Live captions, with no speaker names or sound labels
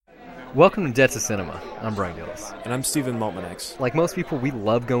Welcome to Debt to Cinema. I'm Brian Gillis. And I'm Stephen Maltmanex. Like most people, we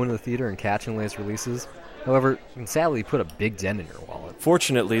love going to the theater and catching the latest releases. However, you can sadly put a big dent in your wallet.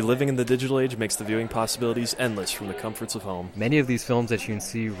 Fortunately, living in the digital age makes the viewing possibilities endless from the comforts of home. Many of these films that you can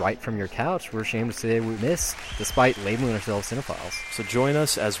see right from your couch, we're ashamed to say we missed, despite labeling ourselves cinephiles. So join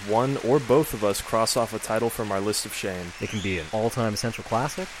us as one or both of us cross off a title from our list of shame. It can be an all-time essential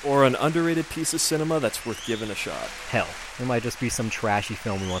classic, or an underrated piece of cinema that's worth giving a shot. Hell, it might just be some trashy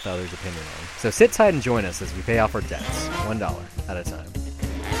film we want the others' opinion on. So sit tight and join us as we pay off our debts, $1 at a time.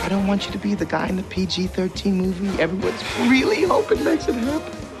 I don't want you to be the guy in the PG-13 movie everyone's really hoping makes it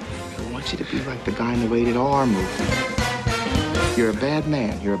happen. I want you to be like the guy in the rated R movie. You're a bad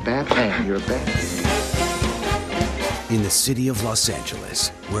man. You're a bad man. You're a bad man. In the city of Los Angeles,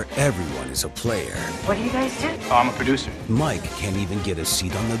 where everyone is a player. What do you guys do? Oh, I'm a producer. Mike can't even get a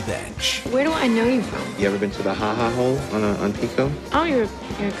seat on the bench. Where do I know you from? You ever been to the Ha Ha Hole on Pico? Oh, you're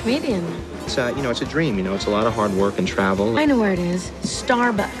a comedian. It's it's a dream. It's a lot of hard work and travel. I know where it is.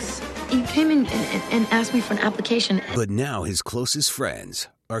 Starbucks. You came in and asked me for an application. But now his closest friends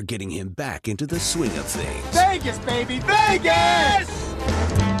are getting him back into the swing of things. Vegas, baby, Vegas!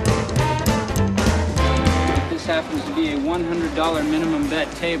 This happens to be a $100 minimum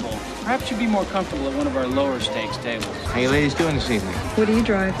bet table. Perhaps you'd be more comfortable at one of our lower stakes tables. How you ladies doing this evening? What do you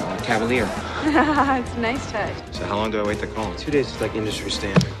drive? Cavalier. It's a nice touch. So how long do I wait to call? 2 days is like industry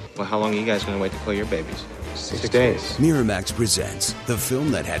standard. Well, how long are you guys going to wait to call your babies? 6 days. Miramax presents the film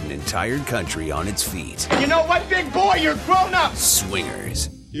that had an entire country on its feet. You know what, big boy? You're grown up! Swingers.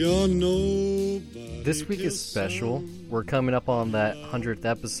 This week is special. We're coming up on that 100th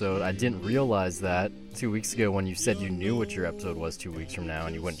episode. I didn't realize that 2 weeks ago when you said you knew what your episode was 2 weeks from now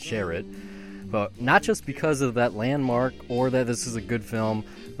and you wouldn't share it. But not just because of that landmark or that this is a good film,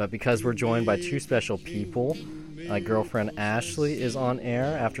 but because we're joined by two special people. My girlfriend Ashley is on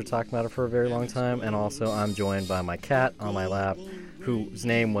air after talking about her for a very long time, and also I'm joined by my cat on my lap, whose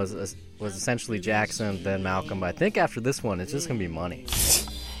name was essentially Jackson, then Malcolm. But I think after this one, it's just going to be Money.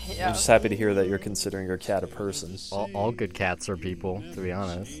 Yeah. I'm just happy to hear that you're considering your cat a person. All good cats are people, to be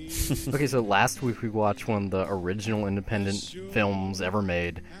honest. Okay, so last week we watched one of the original independent films ever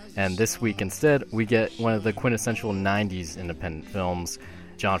made, and this week instead we get one of the quintessential 90s independent films,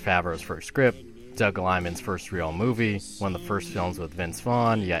 Jon Favreau's first script, Doug Liman's first real movie, one of the first films with Vince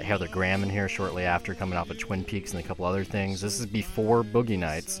Vaughn. You got Heather Graham in here shortly after, coming off of Twin Peaks and a couple other things. This is before Boogie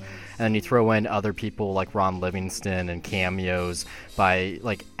Nights. And then you throw in other people like Ron Livingston and cameos by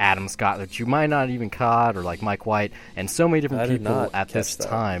like Adam Scott that you might not even caught, or like Mike White, and so many different people at this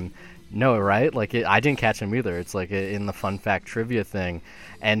time. No, right? I didn't catch him either. It's like in the fun fact trivia thing.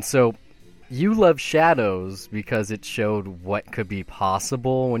 And so you love Shadows because it showed what could be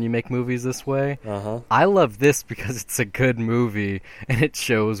possible when you make movies this way. I love this because it's a good movie and it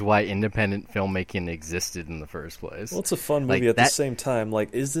shows why independent filmmaking existed in the first place. Well, it's a fun movie at the same time.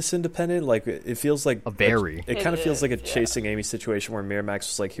 Is this independent? It feels like it kind of feels like a Chasing Amy situation where Miramax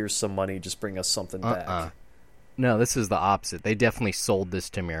was like, "Here's some money, just bring us something back." No, this is the opposite. They definitely sold this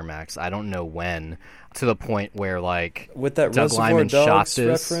to Miramax. I don't know when, to the point where with that Doug Reservoir Liman Dogs shot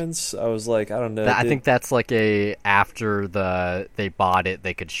this reference, I was like, I don't know. I think that's after they bought it,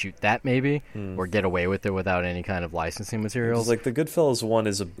 they could shoot that maybe or get away with it without any kind of licensing materials. The Goodfellas one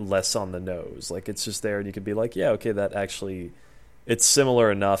is less on the nose. It's just there, and you could be like, yeah, okay, that actually. It's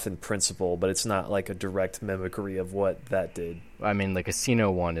similar enough in principle, but it's not like a direct mimicry of what that did. I mean, the Casino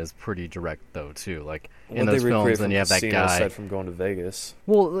one is pretty direct, though, too. In those films, and you have that guy. Aside from going to Vegas.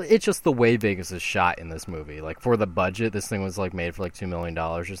 Well, it's just the way Vegas is shot in this movie. For the budget, this thing was made for $2 million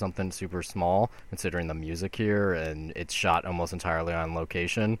or something, super small, considering the music here, and it's shot almost entirely on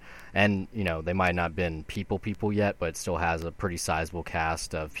location. And, they might not have been people yet, but it still has a pretty sizable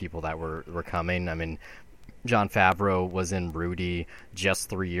cast of people that were coming. I mean, Jon Favreau was in Rudy just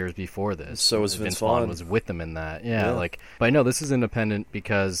 3 years before this. So was Vince Vaughn. Was with them in that. Yeah. But no, this is independent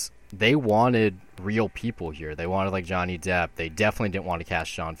because they wanted real people here. They wanted Johnny Depp. They definitely didn't want to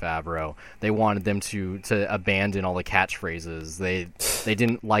cast Jon Favreau. They wanted them to abandon all the catchphrases. They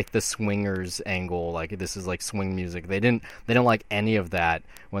didn't like the swingers angle, this is swing music. They didn't like any of that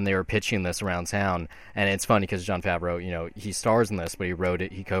when they were pitching this around town. And it's funny because Jon Favreau, he stars in this, but he wrote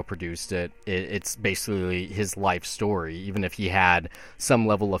it, he co-produced it. It's basically his life story, even if he had some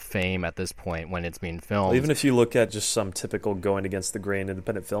level of fame at this point when it's being filmed. Well, even if you look at just some typical going against the grain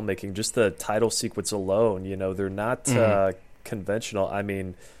independent filmmaking, just the title sequence alone, they're not conventional. I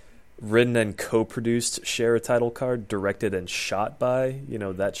mean, written and co-produced share a title card. Directed and shot by,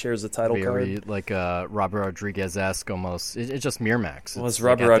 that shares a title Very, card. like Robert Rodriguez-esque almost. It's just Miramax. Well, has It's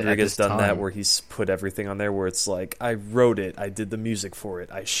Robert like Rodriguez at this done that time. where he's put everything on there where it's like, I wrote it, I did the music for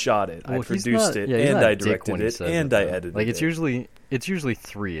it, I shot it, I Well, he's produced not- it, yeah, he's and not I a dick directed when he it, says and it, I though. edited Like, it. it's usually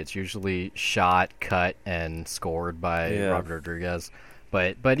 3. It's usually shot, cut, and scored by Robert Rodriguez.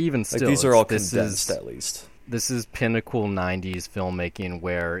 But even still, these are all this condensed is, at least. This is pinnacle 90s filmmaking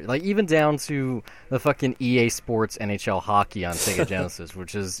where, like, even down to the fucking EA Sports NHL Hockey on Sega Genesis,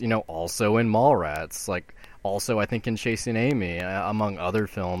 which is, also in Mallrats, like, also I think in Chasing Amy, among other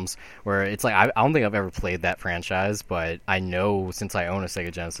films, where it's like, I don't think I've ever played that franchise, but I know since I own a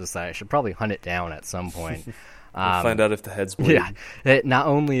Sega Genesis that I should probably hunt it down at some point. We'll find out if the head's bleeding. Yeah, not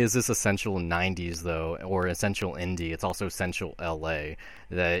only is this essential 90s though, or essential indie, it's also essential LA.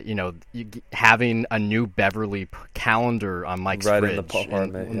 That having a new Beverly calendar on Mike's Right fridge in the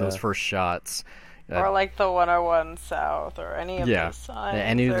apartment, in those first shots. Or like the 101 South, or any of those signs.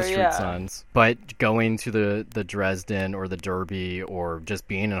 Any of the or, street signs. But going to the Dresden or the Derby, or just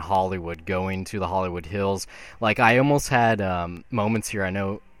being in Hollywood, going to the Hollywood Hills, like I almost had moments here. I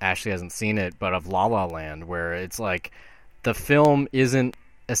know Ashley hasn't seen it, but of La La Land, where it's like the film isn't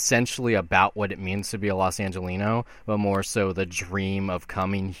essentially about what it means to be a Los Angelino, but more so the dream of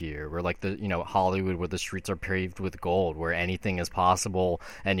coming here, where like Hollywood, where the streets are paved with gold, where anything is possible,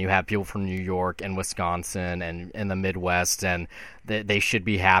 and you have people from New York and Wisconsin and in the Midwest, and they should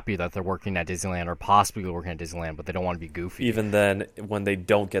be happy that they're working at Disneyland, or possibly working at Disneyland, but they don't want to be goofy. Even then, when they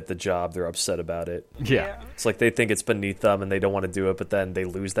don't get the job, they're upset about it. Yeah. It's like they think it's beneath them and they don't want to do it, but then they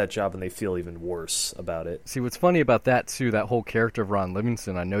lose that job and they feel even worse about it. See, what's funny about that, too, that whole character of Ron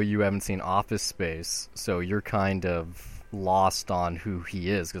Livingston, I know you haven't seen Office Space, so you're kind of lost on who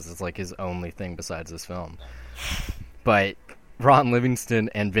he is, because it's like his only thing besides this film. But Ron Livingston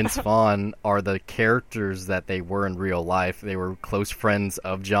and Vince Vaughn are the characters that they were in real life. They were close friends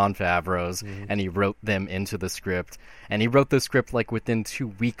of Jon Favreau's, and he wrote them into the script. And he wrote the script like within 2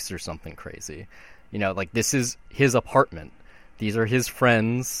 weeks or something crazy. Like, this is his apartment. These are his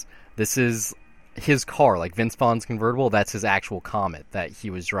friends. This is his car. Like, Vince Vaughn's convertible, that's his actual Comet that he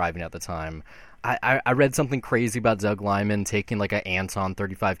was driving at the time. I read something crazy about Doug Liman taking like an Anton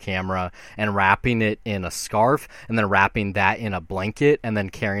 35 camera and wrapping it in a scarf, and then wrapping that in a blanket, and then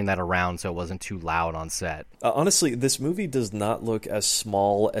carrying that around so it wasn't too loud on set. Honestly, this movie does not look as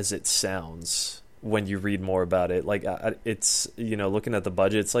small as it sounds when you read more about it. Like, it's, looking at the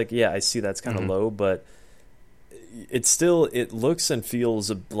budget, it's like, yeah, I see that's kind of low, but it looks and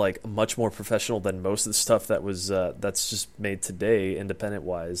feels like much more professional than most of the stuff that was that's just made today, independent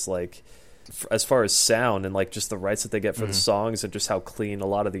wise. Like, as far as sound and like just the rights that they get for the songs, and just how clean a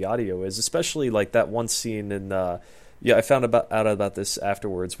lot of the audio is, especially like that one scene in I found out about this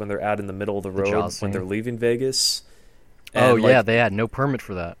afterwards, when they're out in the middle of the road when they're leaving Vegas. And they had no permit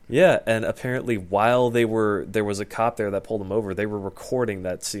for that. Yeah, and apparently while there was a cop there that pulled them over, they were recording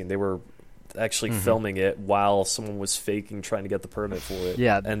that scene. They were actually filming it while someone was faking trying to get the permit for it.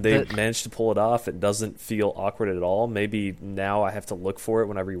 Yeah, and they managed to pull it off. It doesn't feel awkward at all. Maybe now I have to look for it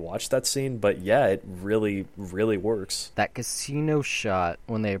when I rewatch that scene, but yeah, it really, really works. That casino shot,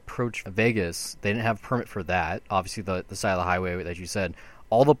 when they approached Vegas, they didn't have permit for that. Obviously, the side of the highway that you said.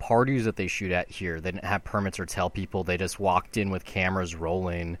 All the parties that they shoot at here, they didn't have permits or tell people. They just walked in with cameras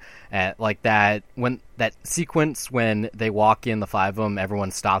rolling. Like that, when that sequence when they walk in, the 5 of them,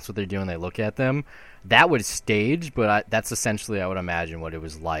 everyone stops what they're doing, they look at them. That was staged, but that's essentially, I would imagine, what it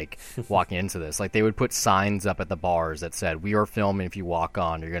was like walking into this. Like, they would put signs up at the bars that said, "We are filming. If you walk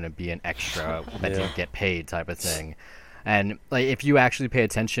on, you're going to be an extra that didn't get paid," type of thing. And like, if you actually pay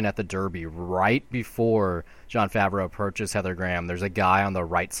attention at the Derby, right before Jon Favreau approaches Heather Graham, there's a guy on the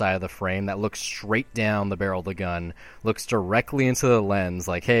right side of the frame that looks straight down the barrel of the gun, looks directly into the lens,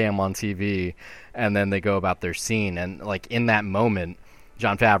 like, "Hey, I'm on TV," and then they go about their scene. And like, in that moment,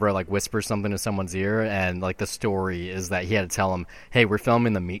 Jon Favreau like whispers something to someone's ear, and like the story is that he had to tell him, "Hey, we're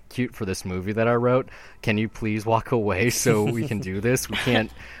filming the meet cute for this movie that I wrote. Can you please walk away so we can do this?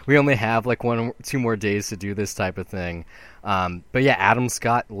 We only have like 1 or 2 more days to do this," type of thing. But yeah, Adam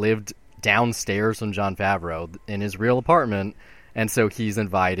Scott lived downstairs from Jon Favreau in his real apartment, and so he's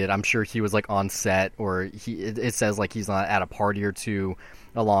invited. I'm sure he was like on set, or it says like he's at a party or two,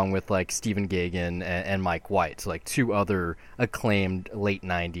 along with like Stephen Gaghan and Mike White, so like 2 other acclaimed late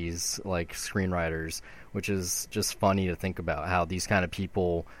 90s like screenwriters, which is just funny to think about how these kind of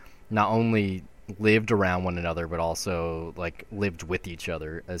people not only lived around one another, but also like lived with each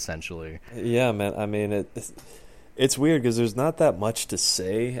other, essentially. Yeah, man. I mean, it's weird because there's not that much to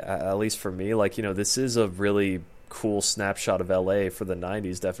say, at least for me. Like, this is a really cool snapshot of LA for the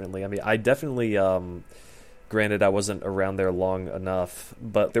 90s, definitely. I mean, I definitely, granted, I wasn't around there long enough,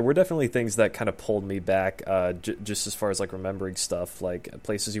 but there were definitely things that kind of pulled me back, just as far as like remembering stuff, like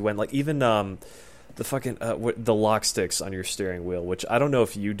places you went, like even the fucking the lock sticks on your steering wheel, which I don't know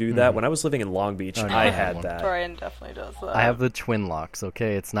if you do that. When I was living in Long Beach, I had that. Brian definitely does that. I have the twin locks.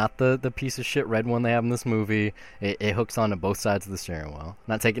 Okay, it's not the piece of shit red one they have in this movie. It hooks onto both sides of the steering wheel.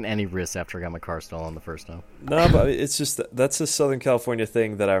 Not taking any risks after I got my car stolen the first time. No, but it's just that's a Southern California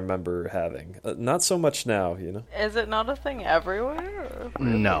thing that I remember having. Not so much now, you know. Is it not a thing everywhere?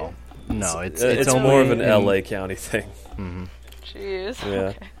 Really? No, it's more of an LA County thing. Mm-hmm. Jeez. Yeah.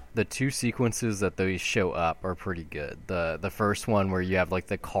 Okay. The two sequences that these show up are pretty good. The first one where you have like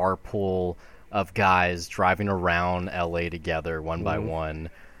the carpool of guys driving around LA together one by one,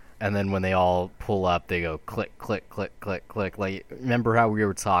 and then when they all pull up, they go click, click, click, click, click. Like, remember how we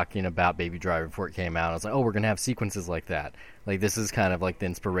were talking about Baby Driver before it came out? I was like, oh, we're gonna have sequences like that. Like, this is kind of like the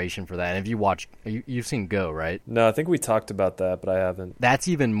inspiration for that. And if you watch, you've seen Go, right? No, I think we talked about that, but I haven't. That's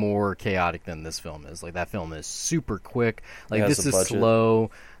even more chaotic than this film is. Like, that film is super quick. Like, this is budget.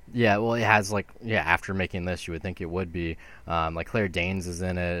 Slow. Yeah, well, it has, like, after making this, you would think it would be. Like, Claire Danes is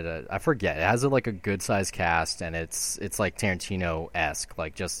in it. I forget. It has, like, a good-sized cast, and it's like, Tarantino-esque.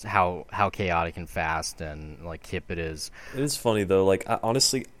 Like, just how chaotic and fast and, like, hip it is. It is funny, though. Like,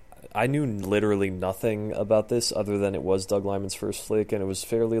 honestly, I knew literally nothing about this other than it was Doug Liman's first flick, and it was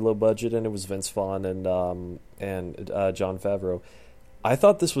fairly low budget, and it was Vince Vaughn and Jon Favreau. I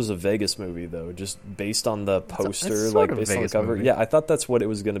thought this was a Vegas movie, though, just based on the poster, it's like sort of based on the Vegas cover. movie. Yeah, I thought that's what it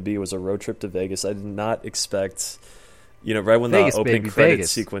was going to be. It was a road trip to Vegas. I did not expect, right when Vegas, the opening baby, credit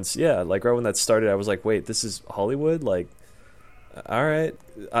Vegas. sequence, like right when that started, I was like, wait, this is Hollywood? Like, all right.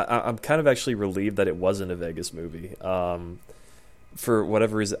 I'm kind of actually relieved that it wasn't a Vegas movie. For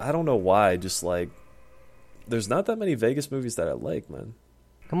whatever reason, I don't know why. Just like, there's not that many Vegas movies that I like, man.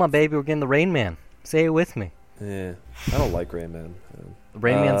 Come on, baby, we're getting the Rain Man. Say it with me. Yeah, I don't like Rain Man.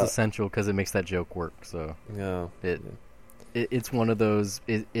 Rain Man's essential because it makes that joke work. So yeah, it's one of those.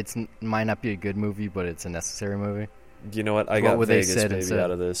 It's might not be a good movie, but it's a necessary movie. You know what? I got Vegas maybe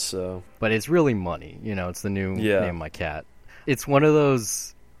out of this. So, but it's really money. It's the new name of my cat. It's one of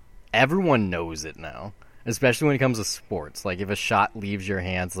those. Everyone knows it now, especially when it comes to sports. Like if a shot leaves your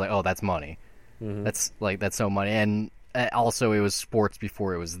hands, like that's money. Mm-hmm. That's so money. And also, it was sports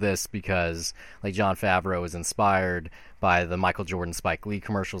before it was this because like Jon Favreau was inspired by the Michael Jordan Spike Lee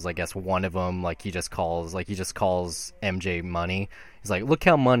commercials. I guess one of them, he just calls MJ money. He's like, look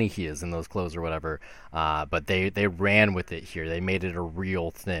how money he is in those clothes or whatever. But they ran with it here. They made it a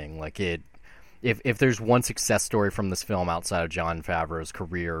real thing. Like if there's one success story from this film outside of Jon Favreau's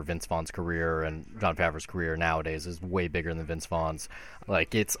career, Vince Vaughn's career, and Jon Favreau's career nowadays is way bigger than Vince Vaughn's.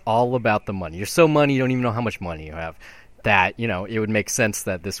 Like, it's all about the money. You're so money, you don't even know how much money you have. That, it would make sense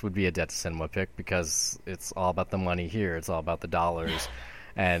that this would be a Debt to Cinema pick because it's all about the money here. It's all about the dollars.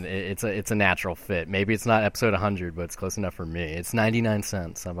 And it's a natural fit. Maybe it's not episode 100, but it's close enough for me. It's 99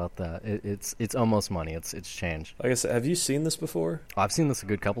 cents. How about that? It's almost money. It's change. Like I said, have you seen this before? I've seen this a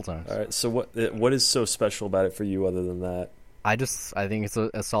good couple times. All right. So what is so special about it for you other than that? I think it's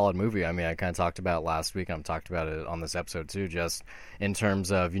a solid movie. I mean, I kind of talked about it last week. I've talked about it on this episode too, just in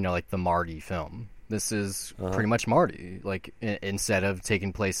terms of, like the Marty film. This is pretty much Marty. Like, instead of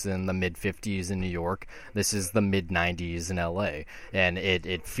taking place in the mid-50s in New York, this is the mid-90s in L.A. And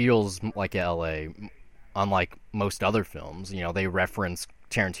it feels like L.A., unlike most other films. They reference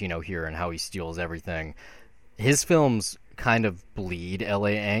Tarantino here and how he steals everything. His films kind of bleed LA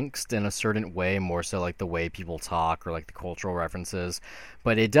angst in a certain way, more so like the way people talk or like the cultural references,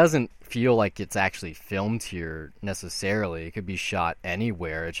 but it doesn't feel like it's actually filmed here necessarily. It could be shot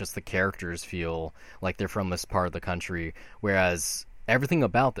anywhere. It's just the characters feel like they're from this part of the country, whereas everything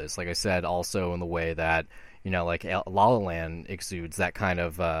about this, like I said, also in the way that like La La Land exudes that kind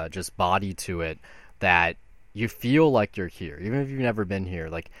of just body to it that you feel like you're here, even if you've never been here.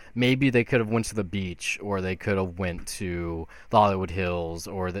 Like, maybe they could have went to the beach, or they could have went to the Hollywood Hills,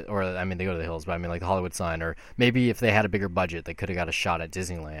 they go to the hills, but I mean, like the Hollywood sign, or maybe if they had a bigger budget, they could have got a shot at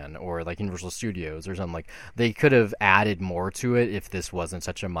Disneyland, or like Universal Studios, or something. Like, they could have added more to it if this wasn't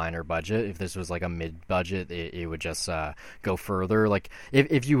such a minor budget. If this was like a mid-budget, it would just go further. Like,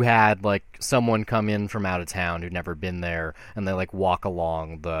 if you had like someone come in from out of town who'd never been there, and they like walk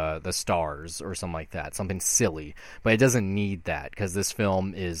along the stars or something like that, something silly, but it doesn't need that because this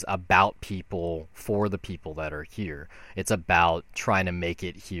film is about people for the people that are here. It's about trying to make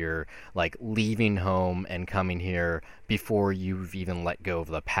it here, like leaving home and coming here before you've even let go of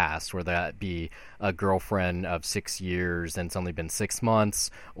the past, whether that be a girlfriend of 6 years and it's only been 6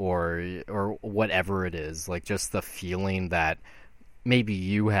 months, or whatever it is. Like just the feeling that maybe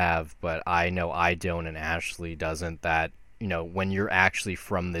you have, but I know I don't and Ashley doesn't, that, you know, when you're actually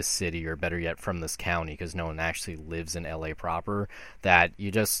from this city, or better yet from this county, because no one actually lives in LA proper, that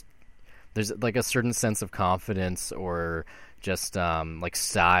you just, there's like a certain sense of confidence or just like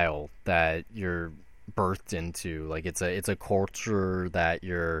style that you're birthed into. Like it's a culture that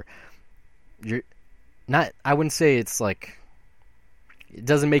you're not, I wouldn't say it's like, it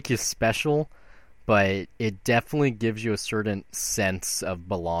doesn't make you special, but it definitely gives you a certain sense of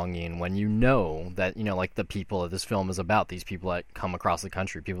belonging when you know that, you know, like the people that this film is about, these people that come across the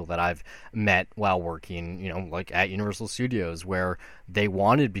country, people that I've met while working, you know, like at Universal Studios, where they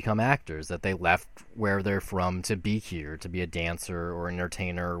wanted to become actors, that they left where they're from to be here, to be a dancer or an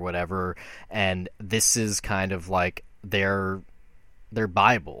entertainer or whatever. And this is kind of like their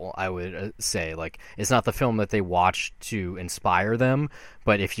Bible, I would say. Like, it's not the film that they watch to inspire them,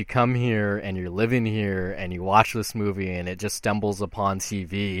 but if you come here and you're living here and you watch this movie and it just stumbles upon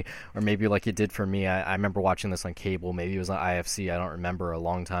TV, or maybe like it did for me, I remember watching this on cable, maybe it was on IFC, I don't remember, a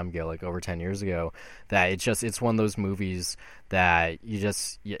long time ago, like over 10 years ago, that it's one of those movies that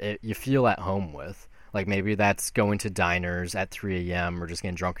you feel at home with. Like maybe that's going to diners at 3 a.m. or just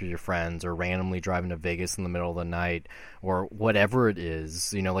getting drunk with your friends, or randomly driving to Vegas in the middle of the night, or whatever it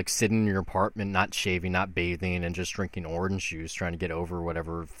is, you know, like sitting in your apartment, not shaving, not bathing, and just drinking orange juice, trying to get over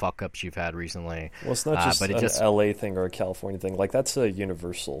whatever fuck-ups you've had recently. Well, it's not just an LA thing or a California thing. Like, that's a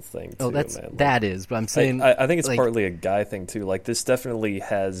universal thing, too, man. Like, that is, but I'm saying... I think it's like, partly a guy thing, too. Like, this definitely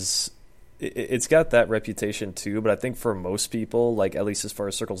has... It's got that reputation too, but I think for most people, like at least as far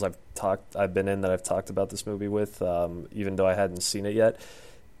as circles I've been in that I've talked about this movie with, even though I hadn't seen it yet,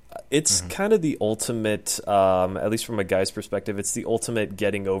 it's kind of the ultimate, at least from a guy's perspective, it's the ultimate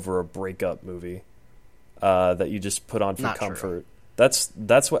getting over a breakup movie that you just put on for Not comfort. True. That's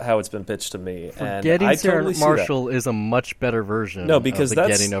how it's been pitched to me. Forgetting and I Sarah totally Marshall is a much better version because of the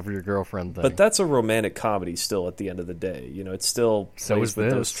getting over your girlfriend thing. But that's a romantic comedy still at the end of the day. You know, it still plays with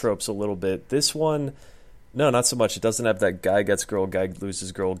those tropes a little bit. This one, no, not so much. It doesn't have that guy gets girl, guy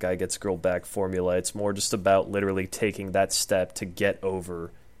loses girl, guy gets girl back formula. It's more just about literally taking that step to get over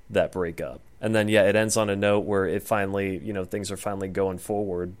that breakup. And then, yeah, it ends on a note where it finally, you know, things are finally going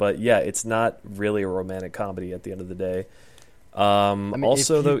forward. But, yeah, it's not really a romantic comedy at the end of the day. I mean,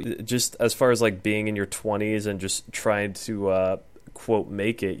 also, though, just as far as like being in your 20s and just trying to quote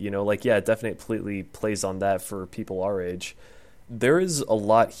make it, you know, like, yeah, it definitely plays on that for people our age. There is a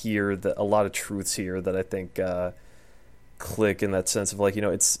lot here, a lot of truths here that I think click in that sense of like, you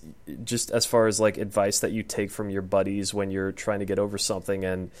know, it's just as far as like advice that you take from your buddies when you're trying to get over something,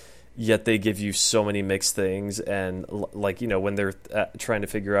 and yet they give you so many mixed things. And like, you know, when they're trying to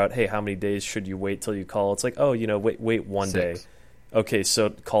figure out, hey, how many days should you wait till you call? It's like, oh, you know, wait 1 day. Okay,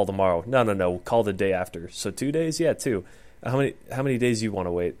 so call tomorrow. No, call the day after. So 2 days? Yeah, 2. How many days do you want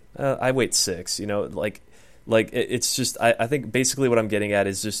to wait? I wait 6. You know, like it's just, I think basically what I'm getting at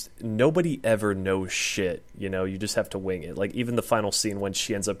is just nobody ever knows shit. You know, you just have to wing it. Like even the final scene when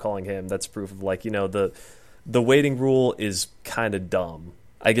she ends up calling him, that's proof of like, you know, the waiting rule is kind of dumb.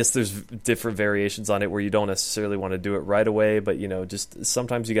 I guess there's different variations on it where you don't necessarily want to do it right away, but, you know, just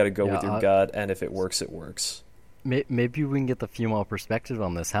sometimes you got to go with your gut, and if it works, it works. Maybe we can get the female perspective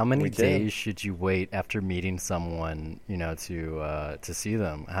on this. How many days should you wait after meeting someone, you know, to see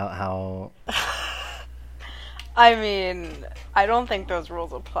them? How? I mean, I don't think those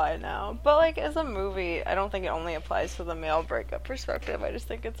rules apply now. But, like, as a movie, I don't think it only applies to the male breakup perspective. I just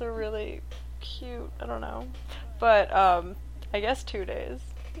think it's a really cute, I don't know. But, I guess 2 days.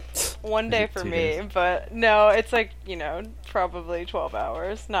 1 day for me, but no, it's like, you know, probably 12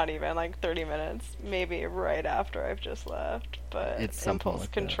 hours, not even like 30 minutes, maybe right after I've just left, but it's impulse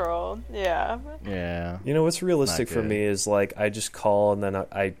like control. Yeah. You know, what's realistic for me is like, I just call and then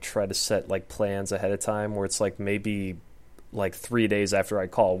I try to set like plans ahead of time where it's like maybe like 3 days after I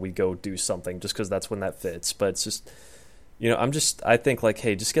call, we go do something just because that's when that fits. But it's just, you know, I think like,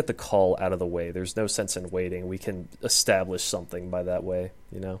 hey, just get the call out of the way. There's no sense in waiting. We can establish something by that way,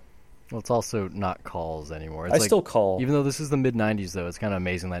 you know? Well, it's also not calls anymore. It's I still call. Even though this is the mid-90s, though, it's kind of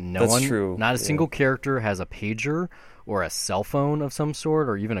amazing that not a single character has a pager or a cell phone of some sort,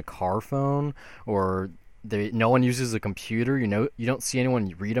 or even a car phone, or no one uses a computer. You don't see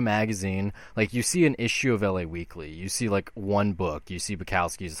anyone read a magazine. Like, you see an issue of LA Weekly. You see like one book. You see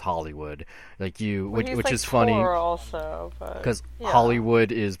Bukowski's Hollywood. Like which like is funny also, because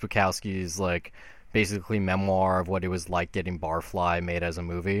Hollywood is Bukowski's like basically memoir of what it was like getting Barfly made as a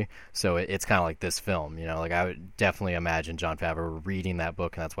movie. So it's kind of like this film, like I would definitely imagine Jon Favreau reading that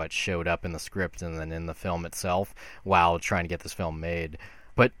book, and that's why it showed up in the script and then in the film itself while trying to get this film made.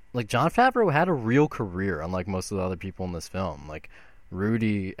 But like Jon Favreau had a real career, unlike most of the other people in this film. Like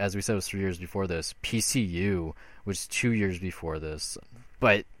Rudy, as we said, was 3 years before this. PCU was 2 years before this.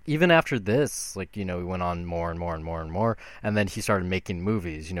 But even after this, like, he went on more and more and more and more. And then he started making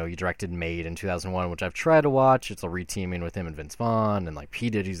movies. He directed Made in 2001, which I've tried to watch. It's a reteaming with him and Vince Vaughn, and like P.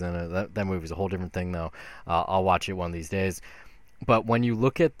 Diddy's in it. That movie's a whole different thing, though. I'll watch it one of these days. But when you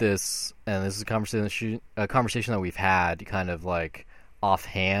look at this, and this is a conversation that we've had kind of like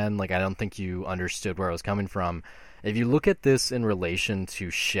offhand, like I don't think you understood where I was coming from. If you look at this in relation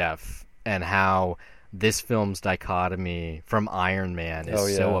to Chef and how this film's dichotomy from Iron Man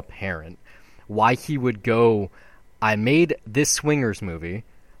is so apparent, why he would go, I made this Swingers movie,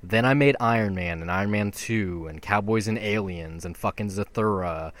 then I made Iron Man and Iron Man 2 and Cowboys and Aliens and fucking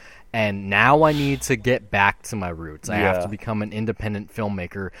Zathura, and now I need to get back to my roots. I have to become an independent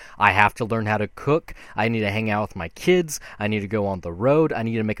filmmaker. I have to learn how to cook. I need to hang out with my kids. I need to go on the road. I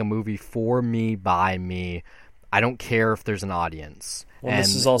need to make a movie for me, by me. I don't care if there's an audience. Well,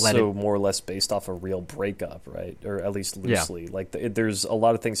 this is also more or less based off a real breakup, right? Or at least loosely. Yeah. Like, there's a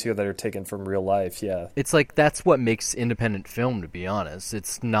lot of things here that are taken from real life, yeah. It's like, that's what makes independent film, to be honest.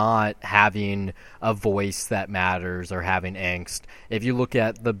 It's not having a voice that matters or having angst. If you look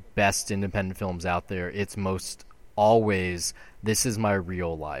at the best independent films out there, it's most always, this is my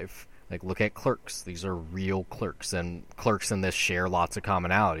real life. Like, look at Clerks. These are real clerks, and clerks in this share lots of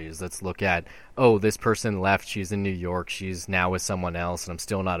commonalities. Let's look at, this person left. She's in New York. She's now with someone else, and I'm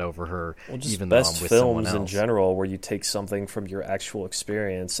still not over her, even though I'm with someone else. Best films in general, where you take something from your actual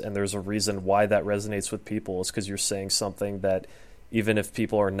experience, and there's a reason why that resonates with people. It's because you're saying something that, even if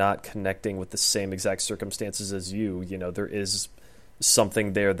people are not connecting with the same exact circumstances as you, there is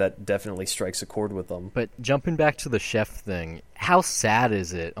something there that definitely strikes a chord with them. But jumping back to the Chef thing, how sad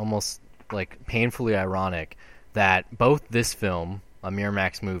is it, almost like painfully ironic, that both this film, a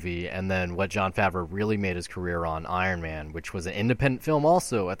Miramax movie, and then what Jon Favreau really made his career on, Iron Man, which was an independent film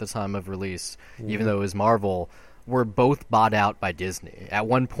also at the time of release, even though it was Marvel, were both bought out by Disney. At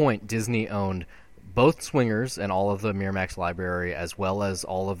one point, Disney owned both Swingers and all of the Miramax library, as well as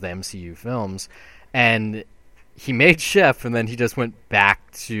all of the MCU films, and he made Chef, and then he just went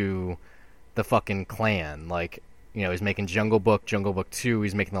back to the fucking clan. Like, he's making Jungle Book 2,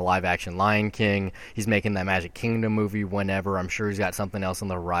 he's making the live-action Lion King, he's making that Magic Kingdom movie whenever. I'm sure he's got something else on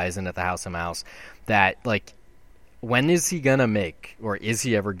the horizon at the House of Mouse. That, like, when is he gonna make, or is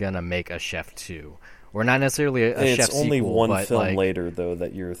he ever gonna make a Chef 2? Or not necessarily a Chef sequel, it's only one but film later, though,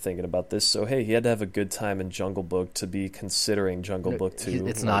 that you're thinking about this. So, hey, he had to have a good time in Jungle Book to be considering Jungle Book 2.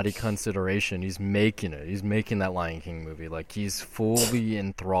 It's not a consideration. He's making it. He's making that Lion King movie. Like, he's fully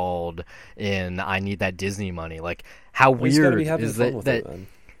enthralled in, I need that Disney money. Like, how weird is that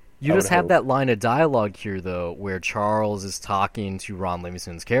you just have that line of dialogue here, though, where Charles is talking to Ron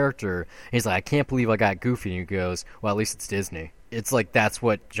Livingston's character. He's like, I can't believe I got Goofy. And he goes, well, at least it's Disney. It's like that's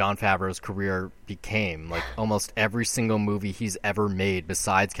what Jon Favreau's career became. Like, almost every single movie he's ever made,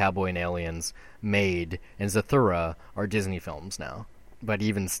 besides Cowboy and Aliens, made in Zathura, are Disney films now. But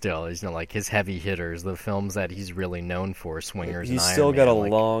even still, like his heavy hitters, the films that he's really known for, Swingers and Iron Man. He's still got a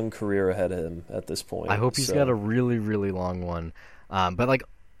long career ahead of him at this point. I hope he's got a really, really long one. But like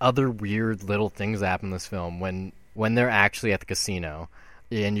other weird little things happen in this film when they're actually at the casino.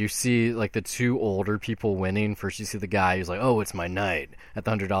 And you see, like, the two older people winning. First you see the guy who's like, oh, it's my night, at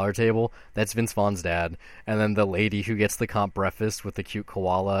the $100 table. That's Vince Vaughn's dad. And then the lady who gets the comp breakfast with the cute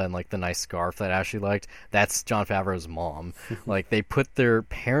koala and, like, the nice scarf that Ashley liked, that's Jon Favreau's mom. Like, they put their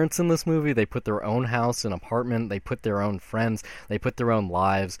parents in this movie. They put their own house and apartment. They put their own friends. They put their own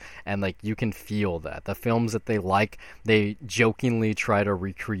lives. And, like, you can feel that. The films that they like, they jokingly try to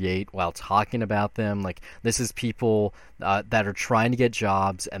recreate while talking about them. Like, this is people that are trying to get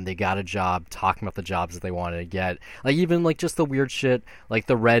jobs, and they got a job talking about the jobs that they wanted to get. Like, even, like, just the weird shit, like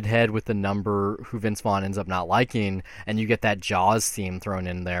the redhead with the number who Vince Vaughn ends up not liking, and you get that Jaws theme thrown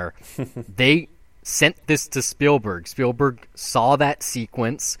in there. They sent this to Spielberg. Spielberg saw that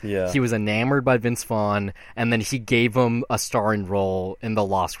sequence. Yeah. He was enamored by Vince Vaughn, and then he gave him a starring role in The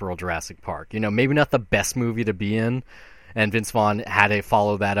Lost World Jurassic Park. Maybe not the best movie to be in, and Vince Vaughn had to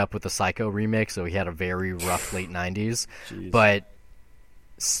follow that up with the Psycho remake, so he had a very rough late 90s. Jeez. But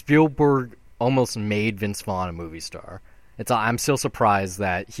Spielberg almost made Vince Vaughn a movie star. I'm still surprised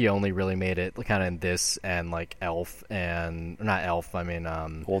that he only really made it kind of in this and like Elf and not Elf. I mean,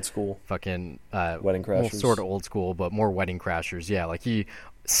 Old School, fucking Wedding Crashers, well, sort of Old School, but more Wedding Crashers. Yeah, like he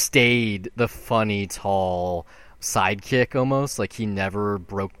stayed the funny, tall sidekick almost. Like he never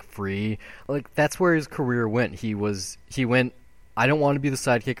broke free. Like that's where his career went. He went. I don't want to be the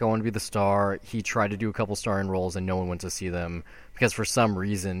sidekick. I want to be the star. He tried to do a couple starring roles, and no one went to see them because for some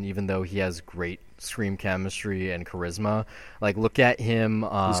reason, even though he has great screen chemistry and charisma, like look at him.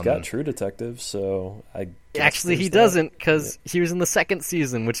 He's got True Detective, so I guess actually he that. doesn't because he was in the second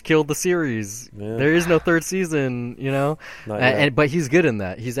season, which killed the series. Yeah. There is no third season, you know. But he's good in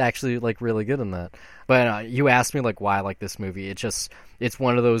that. He's actually like really good in that. But you asked me like why I like this movie. It's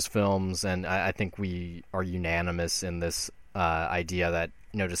one of those films, and I think we are unanimous in this idea that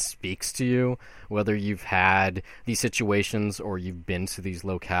just speaks to you, whether you've had these situations or you've been to these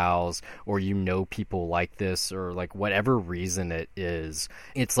locales or people like this or like whatever reason it is.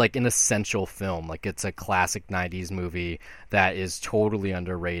 It's like an essential film. Like it's a classic 90s movie that is totally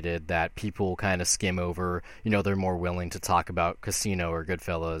underrated, that people kind of skim over. They're more willing to talk about Casino or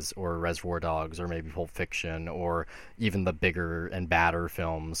Goodfellas or Reservoir Dogs or maybe Pulp Fiction or even the bigger and badder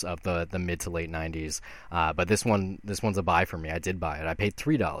films of the mid to late 90s. But this one's a buy for me. I did buy it. I paid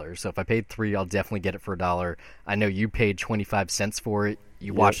 $3. So if I paid $3, I'll definitely get it for $1. I know you paid 25 cents for it.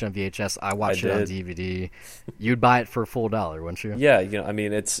 You watched it on VHS. I watched it on DVD. You'd buy it for a full $1, wouldn't you? Yeah, I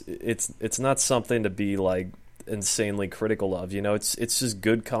mean, it's not something to be like insanely critical of. It's just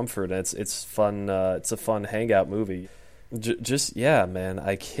good comfort. And it's fun. It's a fun hangout movie. Man,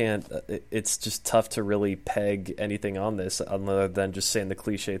 I can't. It's just tough to really peg anything on this other than just saying the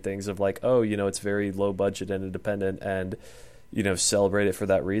cliche things of like, oh, it's very low budget and independent and. Celebrate it for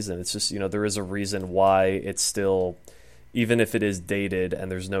that reason. It's just, there is a reason why it's still, even if it is dated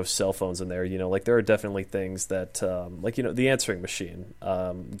and there's no cell phones in there, like there are definitely things that, the answering machine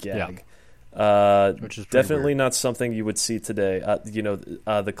gag, which is definitely weird. Not something you would see today.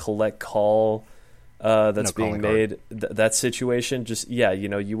 The collect call that's being made, that situation, just,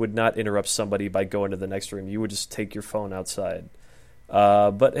 you would not interrupt somebody by going to the next room. You would just take your phone outside.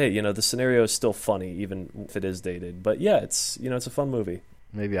 But hey, the scenario is still funny, even if it is dated. But yeah, it's a fun movie.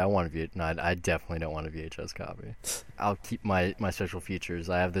 Maybe I want to No, I definitely don't want a VHS copy. I'll keep my special features.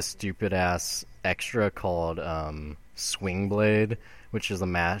 I have this stupid ass extra called Swing Blade, which is a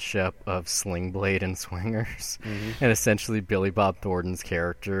mashup of Sling Blade and Swingers. Mm-hmm. And essentially, Billy Bob Thornton's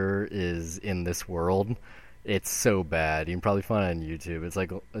character is in this world. It's so bad. You can probably find it on YouTube. It's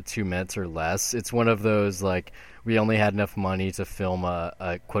like 2 minutes or less. It's one of those, like, we only had enough money to film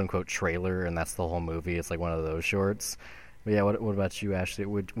a quote-unquote trailer, and that's the whole movie. It's like one of those shorts. But yeah, what about you, Ashley?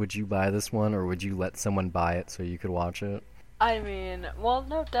 Would you buy this one, or would you let someone buy it so you could watch it? I mean, well,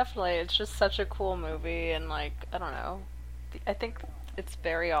 no, definitely. It's just such a cool movie, and, like, I don't know. I think it's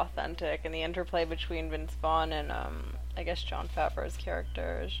very authentic, and the interplay between Vince Vaughn and, I guess, Jon Favreau's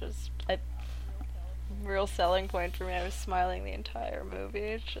character is just a real selling point for me. I was smiling the entire movie.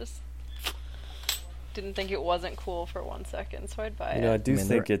 It's just didn't think it wasn't cool for 1 second, so I'd buy it. I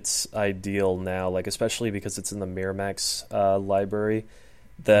think it's ideal now, like especially because it's in the Miramax library,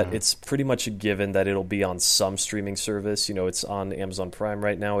 that it's pretty much a given that it'll be on some streaming service. It's on Amazon Prime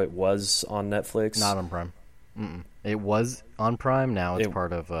right now. It was on Netflix. Not on Prime. Mm-mm. It was on Prime. Now it's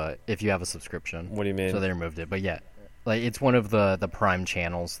part of if you have a subscription. What do you mean? So they removed it, but yeah. Like it's one of the Prime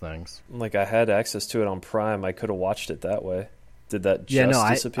channels things. Like I had access to it on Prime. I could have watched it that way. Did that just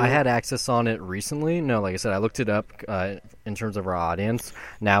disappear? I had access on it recently. No, like I said, I looked it up in terms of our audience.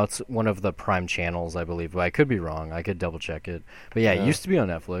 Now it's one of the Prime channels, I believe. But I could be wrong. I could double check it. But yeah, it used to be on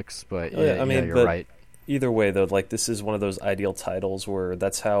Netflix. But you're right. Either way, though, like this is one of those ideal titles where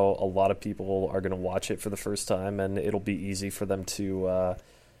that's how a lot of people are going to watch it for the first time, and it'll be easy for them to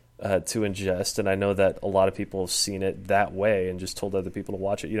ingest. And I know that a lot of people have seen it that way and just told other people to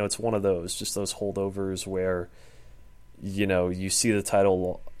watch it. It's one of those holdovers where you see the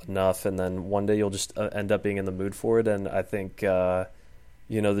title enough, and then one day you'll just end up being in the mood for it. And I think the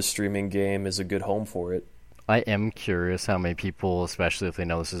streaming game is a good home for it. I am curious how many people, especially if they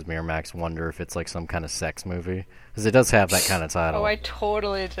know this is Miramax, wonder if it's like some kind of sex movie, because it does have that kind of title. Oh, I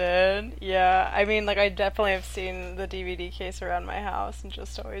totally did. Yeah, I mean, like I definitely have seen the DVD case around my house and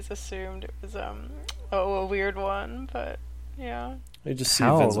just always assumed it was a weird one, but yeah. You just see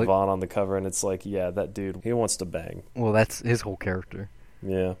Vince Vaughn on the cover, and it's like, yeah, that dude, he wants to bang. Well, that's his whole character.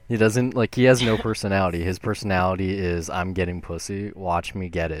 Yeah. He doesn't, like, he has no personality. His personality is, I'm getting pussy, watch me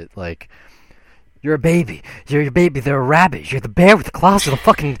get it. Like, You're a baby. You're a baby. They're a rabbit. You're the bear with the claws, with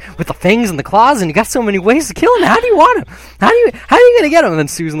the fangs and the claws, and you got so many ways to kill him. How do you want him? How are you gonna get him? And then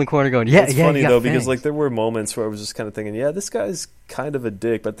Sue's in the corner going, "Yeah, it's yeah." Funny though, fangs. because like there were moments where I was just kind of thinking, "Yeah, this guy's kind of a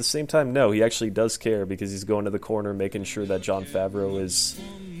dick," but at the same time, no, he actually does care because he's going to the corner, making sure that Jon Favreau is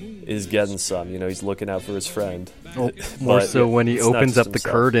getting some. You know, he's looking out for his friend. Oh, more so when he opens up the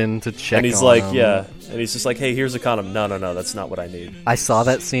curtain to check and he's on like, him. yeah, and he's just like, "Hey, here's a condom." No, that's not what I need. I saw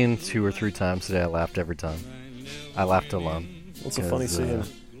that scene 2 or 3 times today. I laughed every time. I laughed alone. It's a funny scene.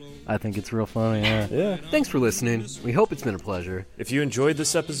 I think it's real funny, yeah. Yeah. Thanks for listening. We hope it's been a pleasure. If you enjoyed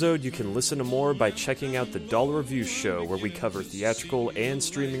this episode, you can listen to more by checking out the Dollar Reviews Show, where we cover theatrical and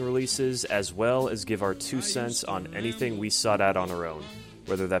streaming releases, as well as give our 2 cents on anything we sought out on our own,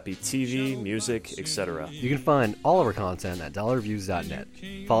 whether that be TV, music, etc. You can find all of our content at dollarreviews.net.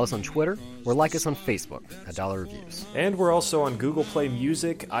 Follow us on Twitter or like us on Facebook at Dollar Reviews. And we're also on Google Play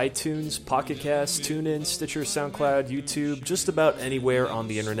Music, iTunes, Pocket Cast, TuneIn, Stitcher, SoundCloud, YouTube, just about anywhere on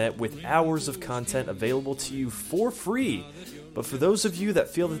the internet with hours of content available to you for free. But for those of you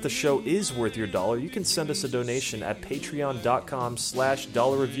that feel that the show is worth your dollar, you can send us a donation at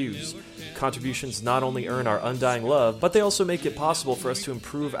patreon.com/dollarreviews. Contributions not only earn our undying love, but they also make it possible for us to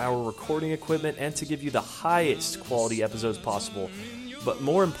improve our recording equipment and to give you the highest quality episodes possible. But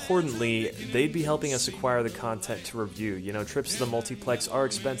more importantly, they'd be helping us acquire the content to review. You know, trips to the multiplex are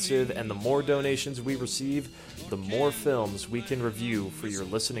expensive, and the more donations we receive, the more films we can review for your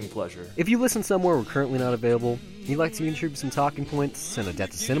listening pleasure. If you listen somewhere we're currently not available, you'd like to contribute some talking points, send a Death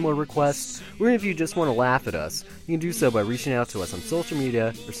to Cinema request, or if you just want to laugh at us, you can do so by reaching out to us on social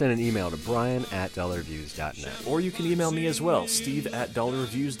media or send an email to brian@dollarreviews.net. Or you can email me as well,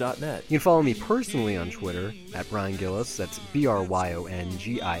 steve@dollarreviews.net. You can follow me personally on Twitter at Brian Gillis, that's BRYONGILLIS,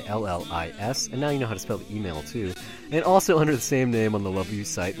 and now you know how to spell the email too, and also under the same name on the lovely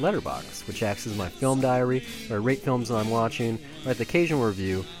site Letterboxd, which acts as my film diary, where I rate films that I'm watching, write the occasional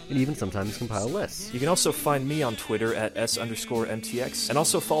review, and even sometimes compile lists. You can also find me on Twitter at S_MTX, and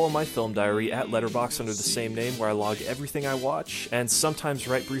also follow my film diary at Letterboxd under the same name, where I log everything I watch, and sometimes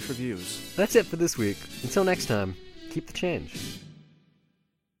write brief reviews. That's it for this week. Until next time, keep the change.